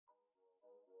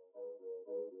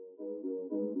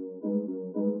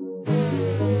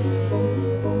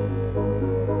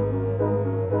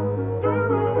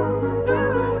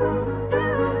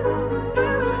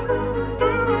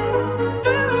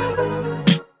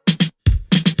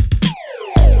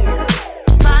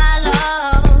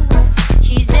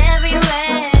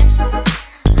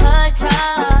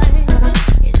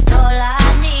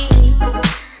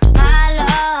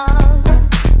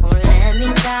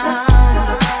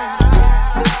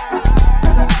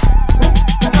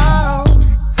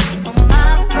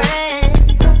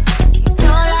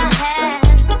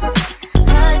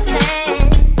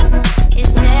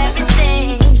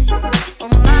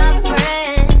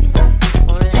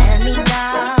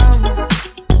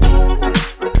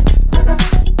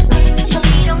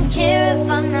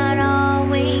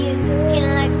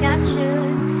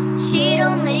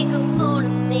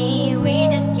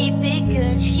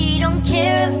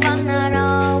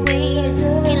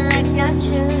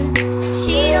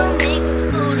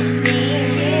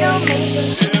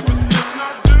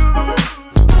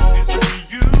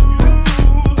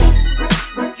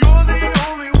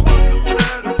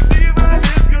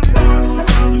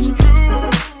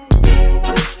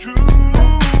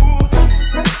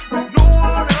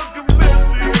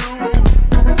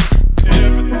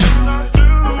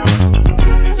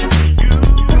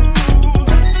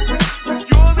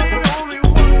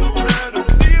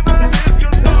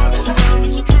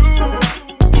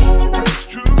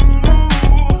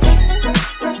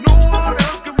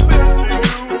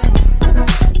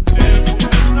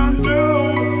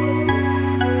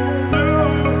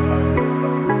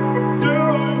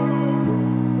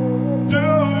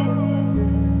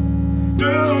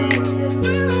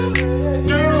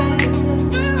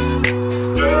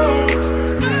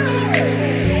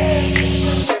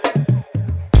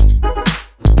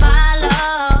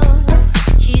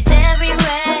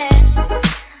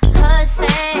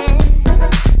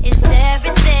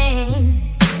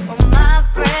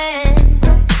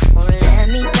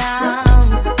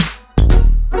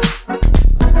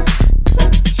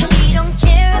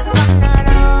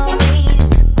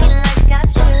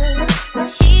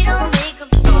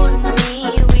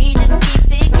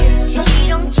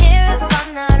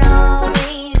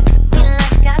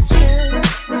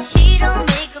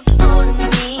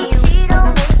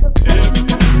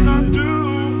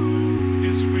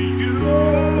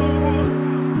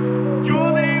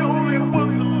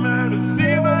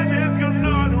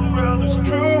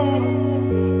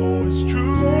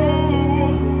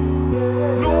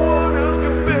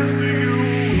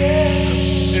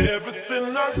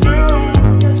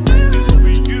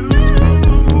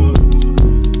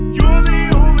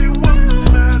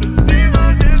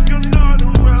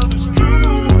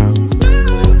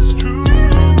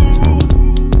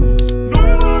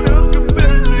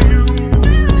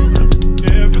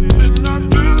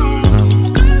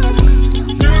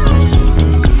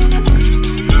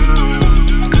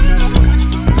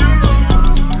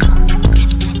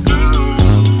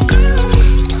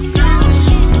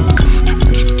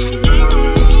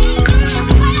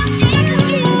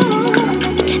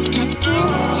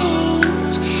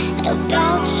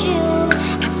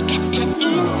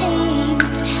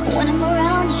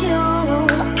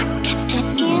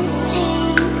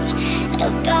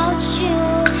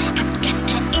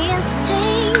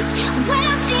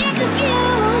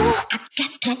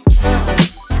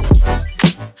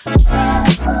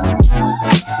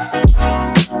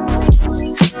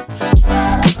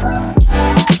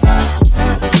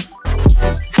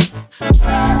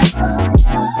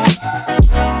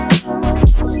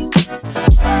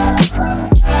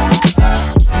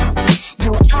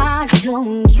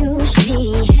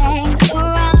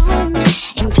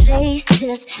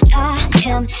I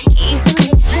am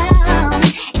easily found.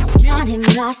 It's not in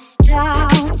my style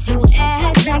to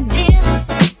act like this.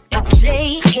 I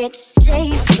play it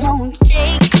safe, won't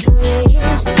take the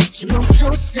risk. You move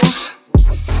closer,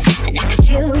 and I can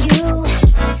feel you.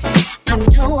 I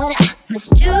know what I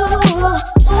must do. Now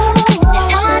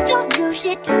I don't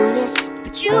usually do this,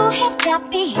 but you have got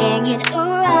me hanging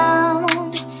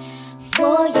around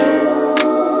for you.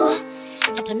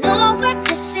 I don't know where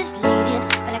this is leading,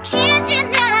 but I can't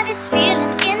deny this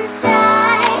feeling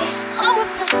inside. Oh, it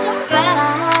feels so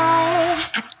right.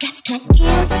 I got that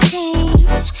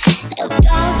instinct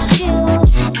about you.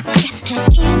 I got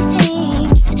that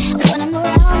instinct when I'm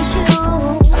around you.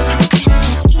 I got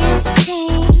that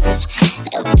instinct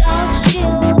about you.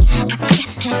 I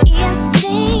got that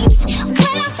instinct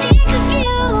when I think of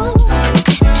you.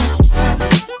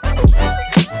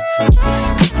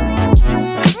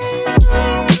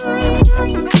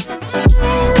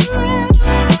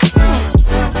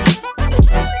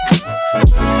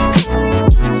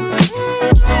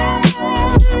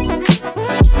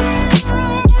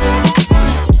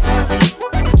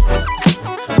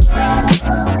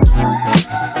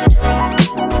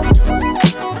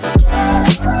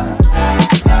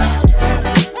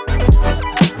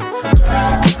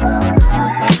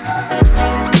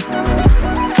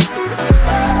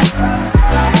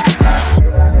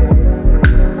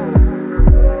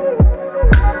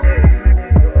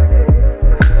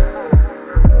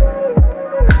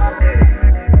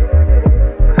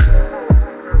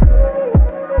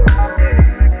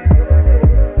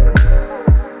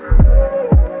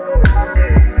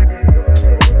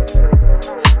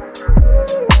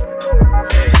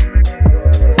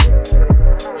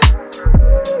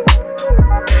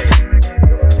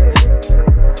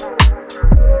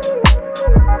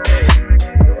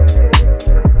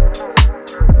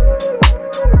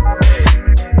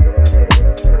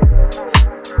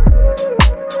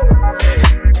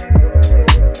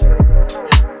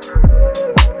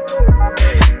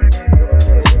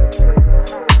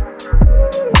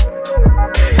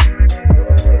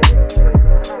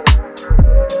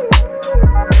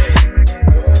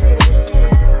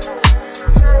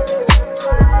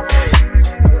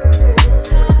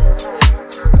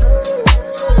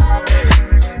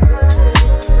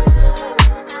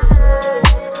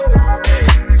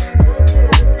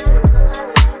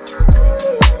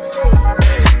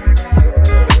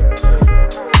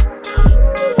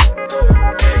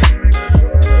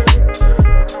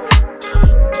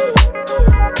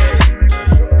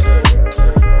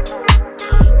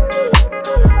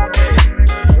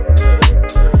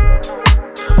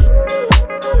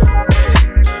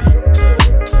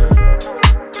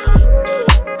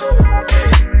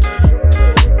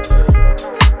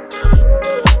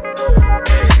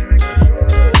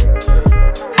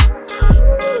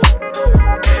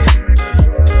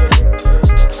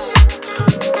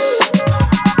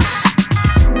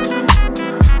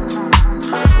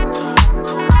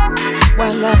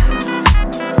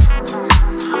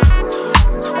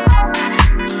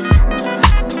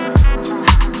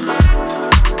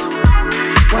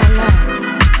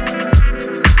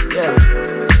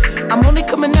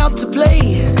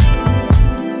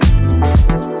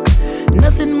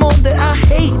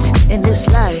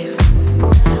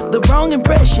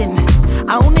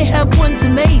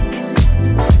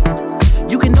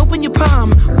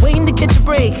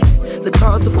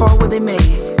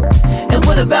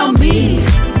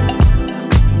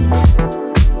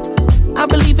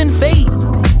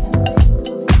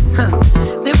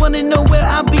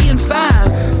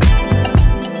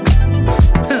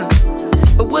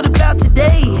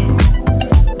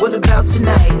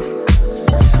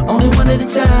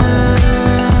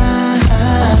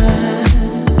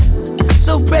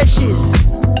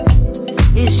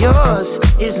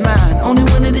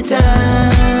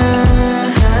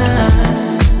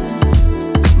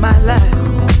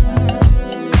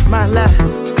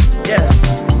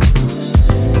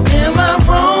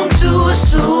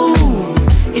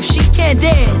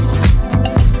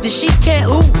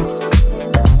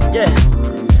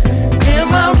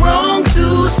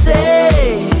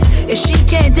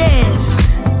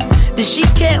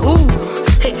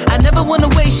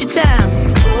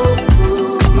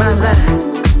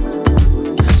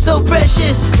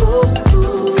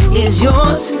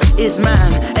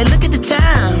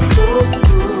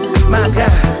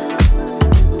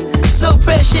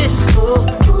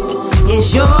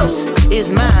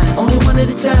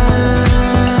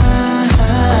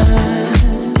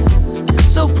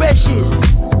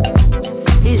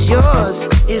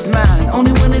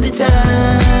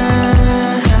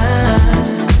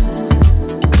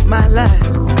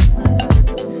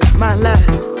 my life.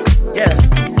 Yeah.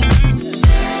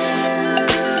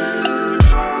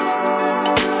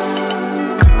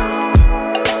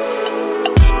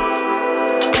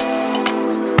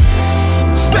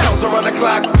 Smells around the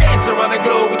clock, dance around the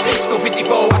globe with Disco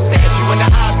 54. I stare you in the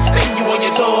eyes, spin you on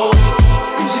your toes.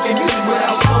 Music and music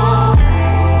without soul.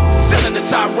 Filling the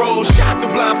top row, shine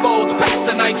through blindfolds, past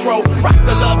the nitro. Rock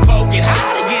the love boat, get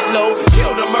high to get low.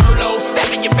 Chill the Merlot,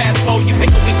 step in your fast mode. You pick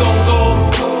up, we gon' go.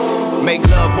 Make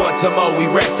love once more, we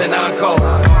rest and encore.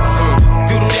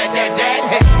 Doodle that,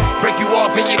 hey. Break you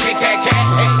off and you kick cat.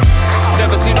 Hey.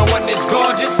 Never seen no one this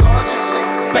gorgeous.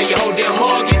 Pay your whole damn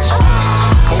mortgage.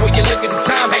 But when you look at the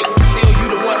time, hey, still you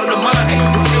the one on the mind, hey.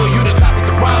 Still you the top of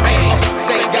the prime, hey.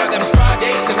 Thank God that it's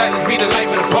Friday. Tonight let's be the life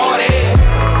of the party.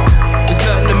 It's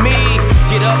nothing to me.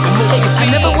 Get up and move your feet.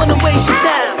 I never wanna waste your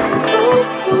time.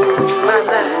 My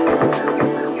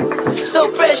life, so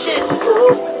precious.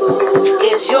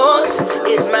 It's yours,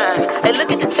 it's mine. And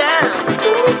look at the time.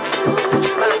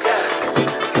 My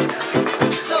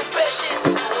God, so precious,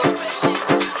 so precious.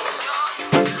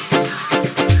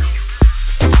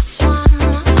 Just one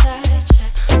more touch,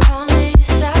 I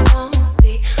promise I won't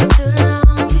be too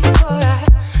long before I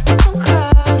come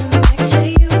crawling back to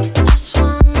you. Just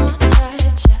one more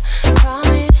touch, I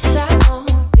promise I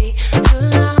won't be too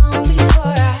long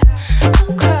before I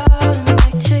come crawling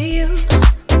back to you.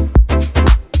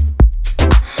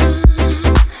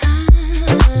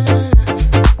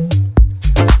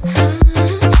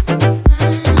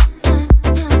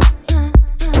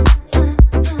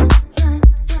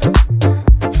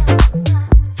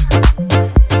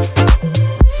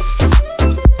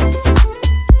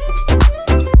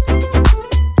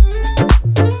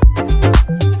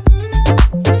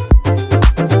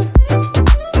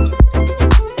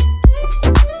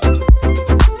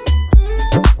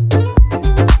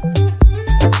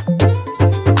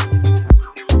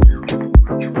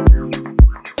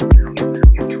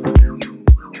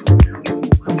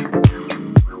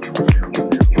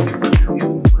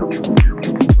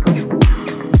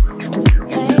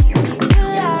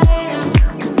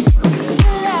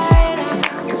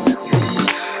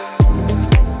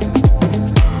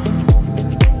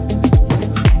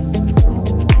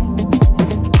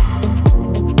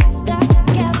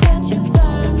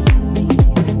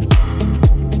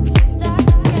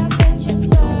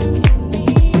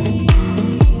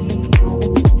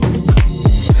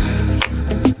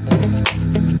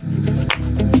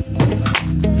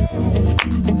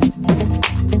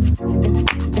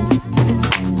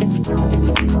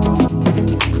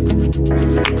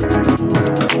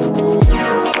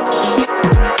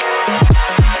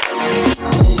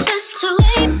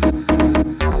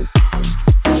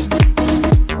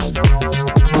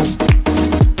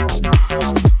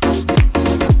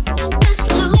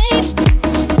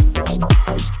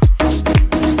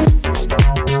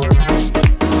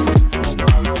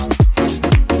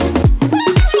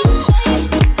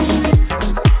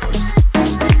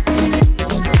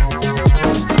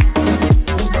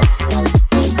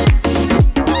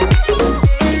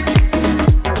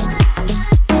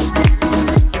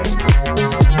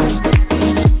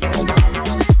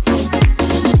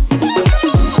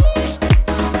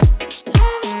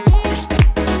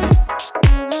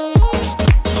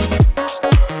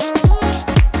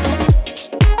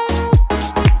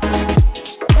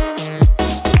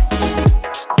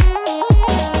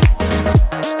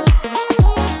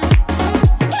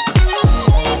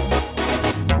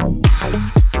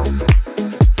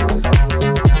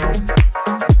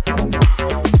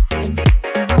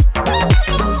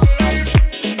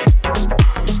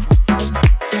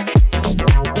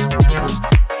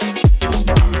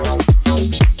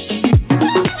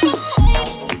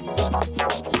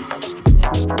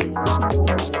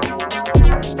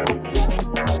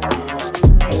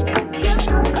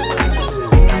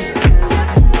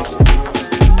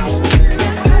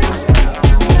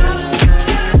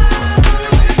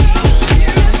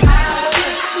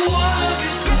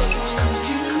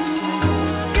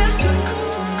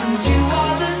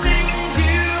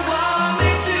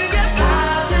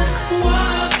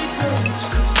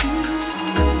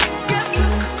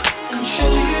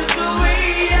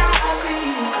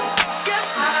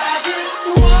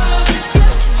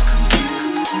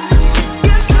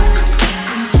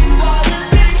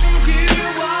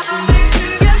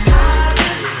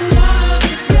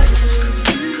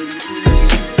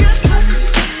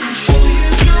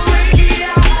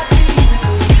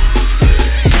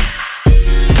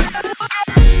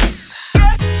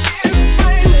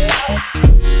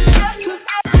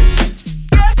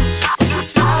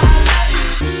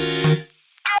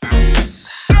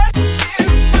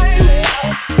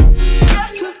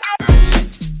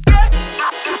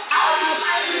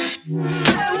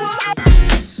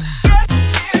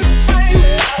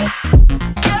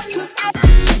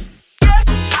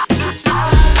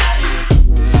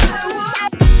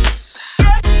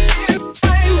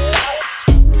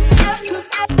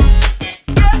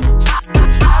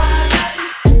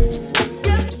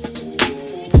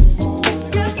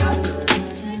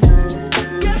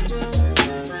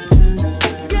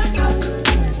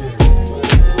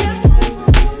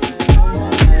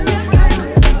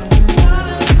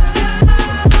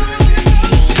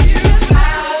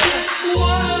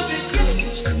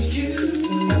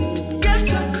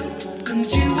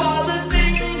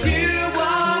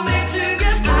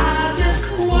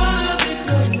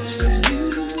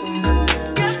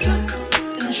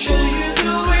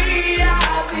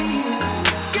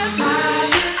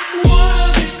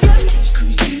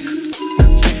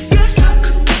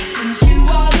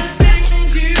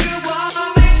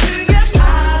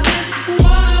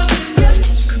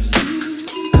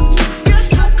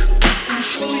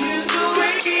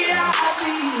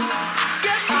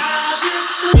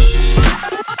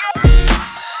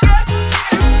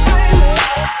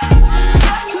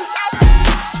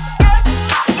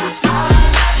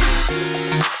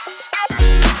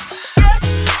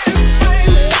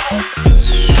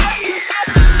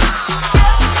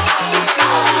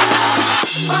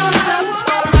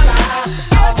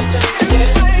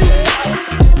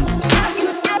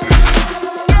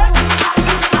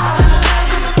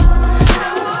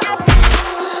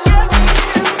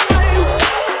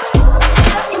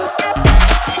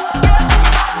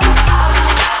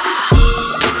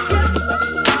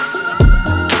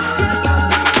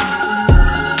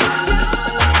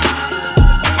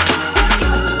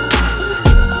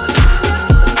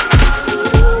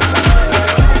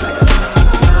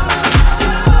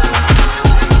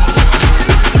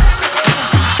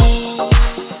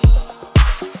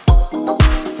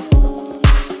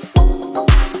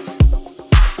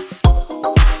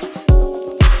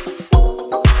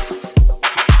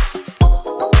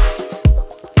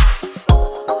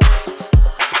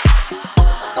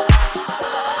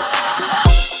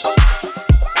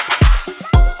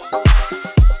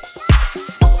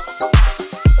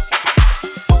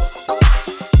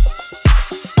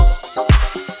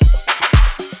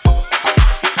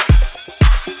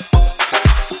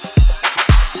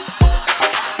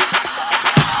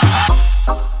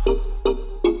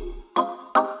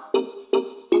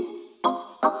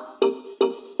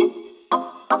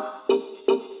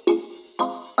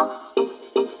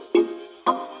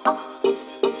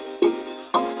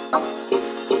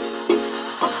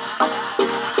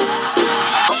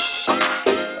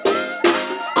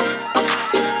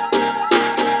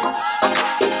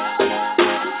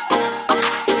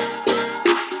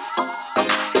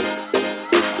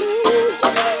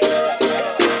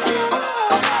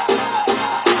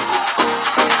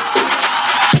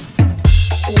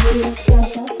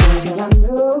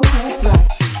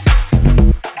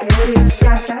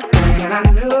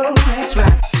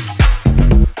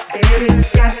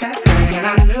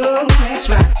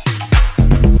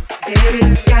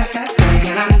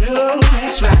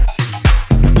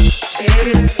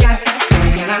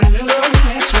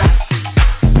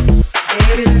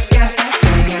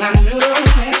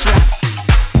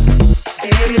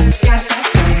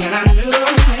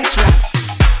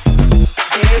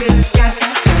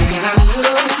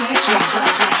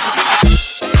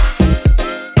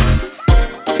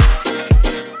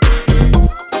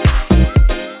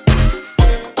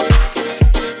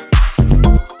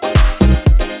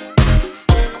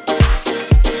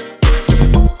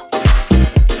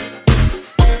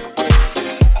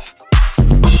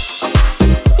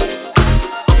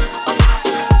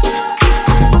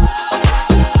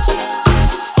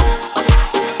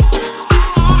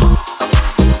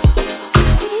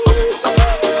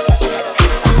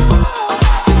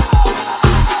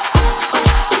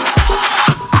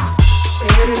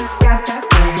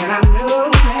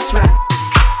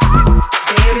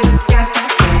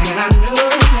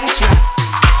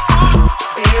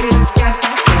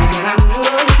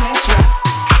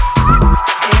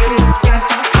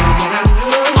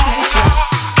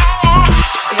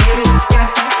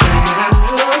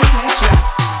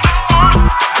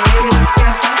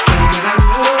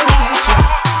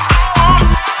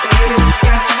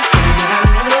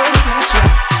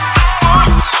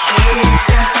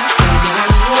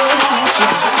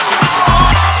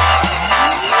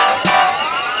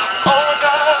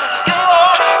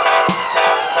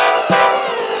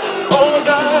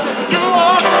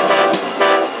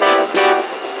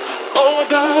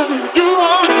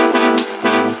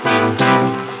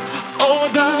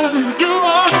 darling, you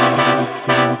are.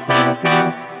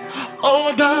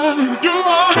 Oh, darling, you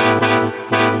are.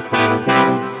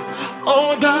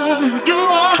 Oh, darling, you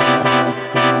are.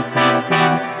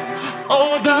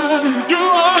 Oh, darling, you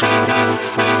are.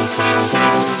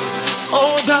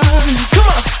 Oh, darling, come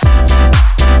on.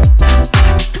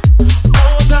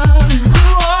 Oh, darling, you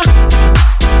are.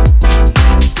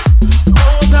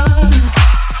 Oh, darling.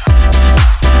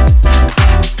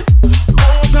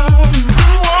 Oh, darling,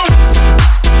 you are.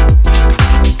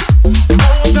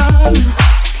 Oh, darling.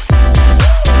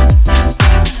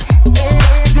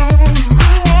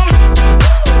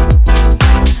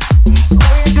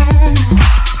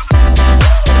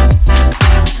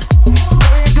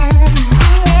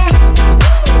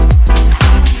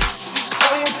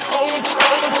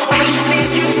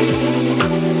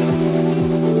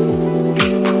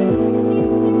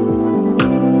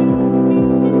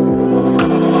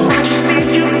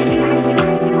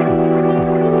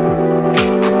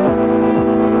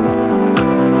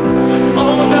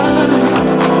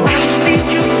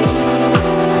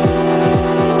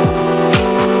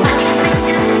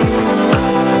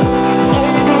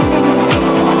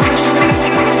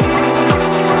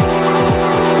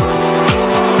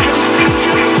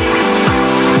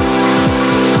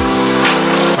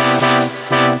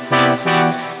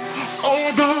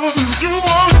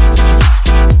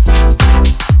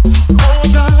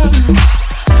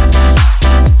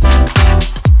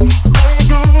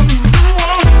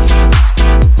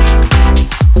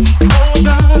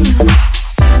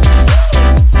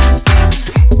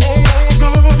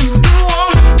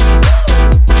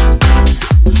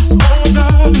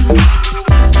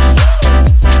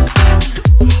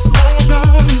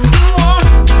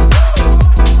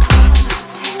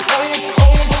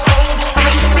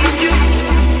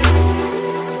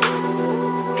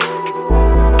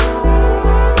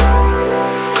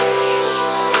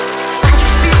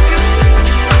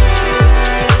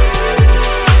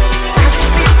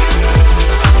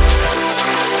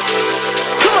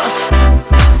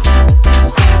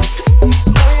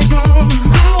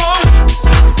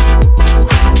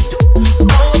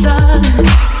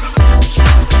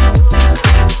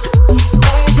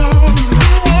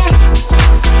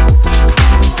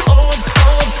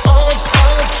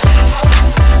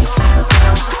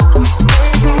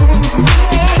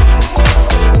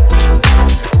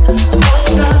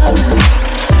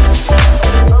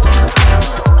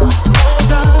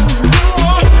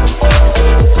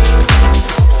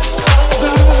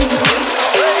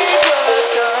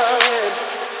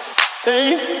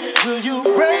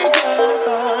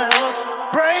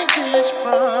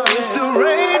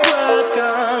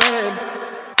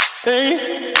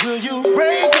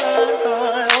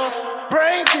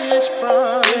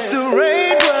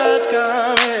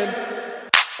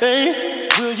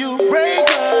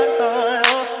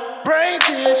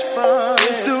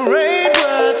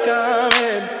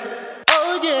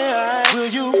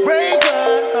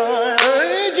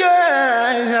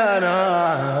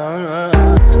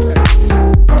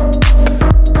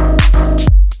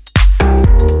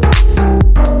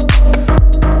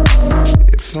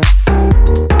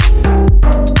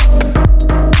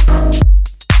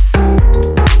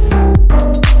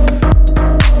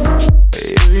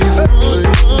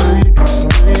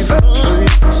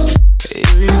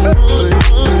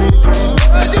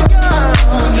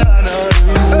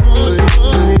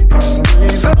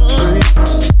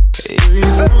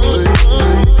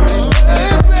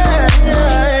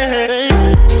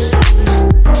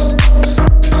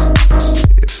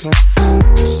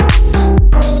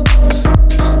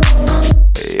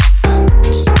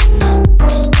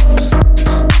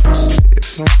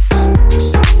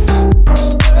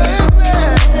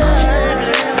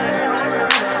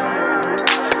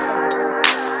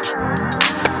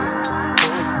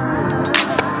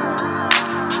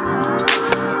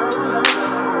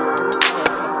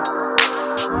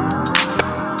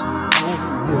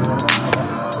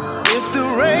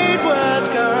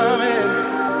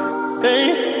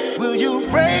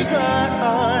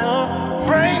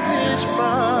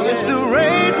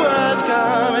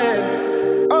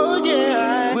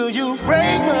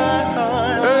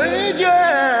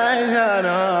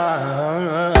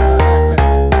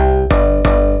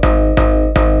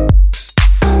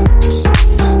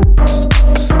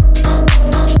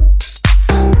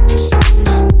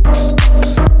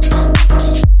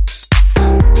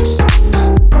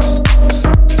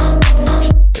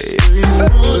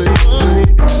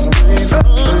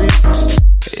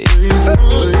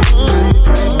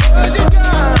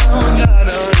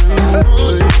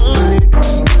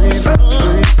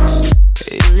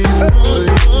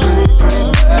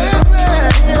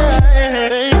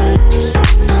 Hey.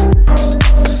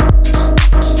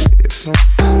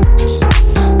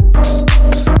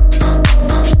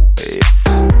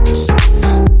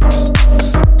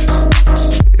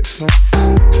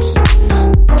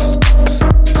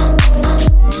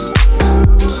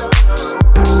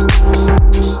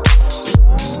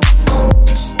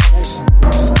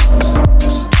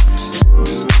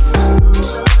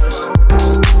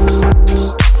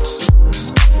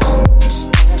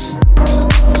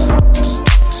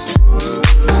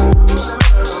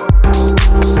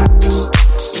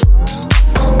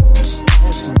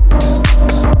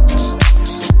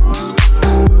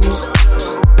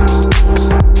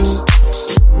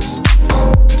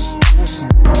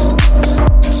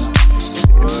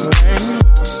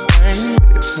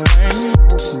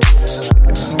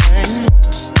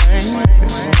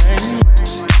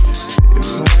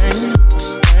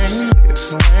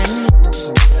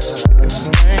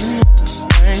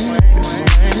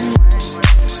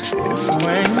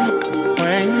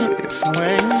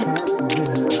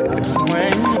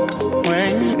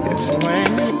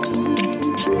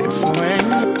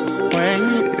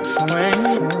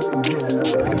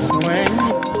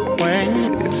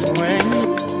 rain.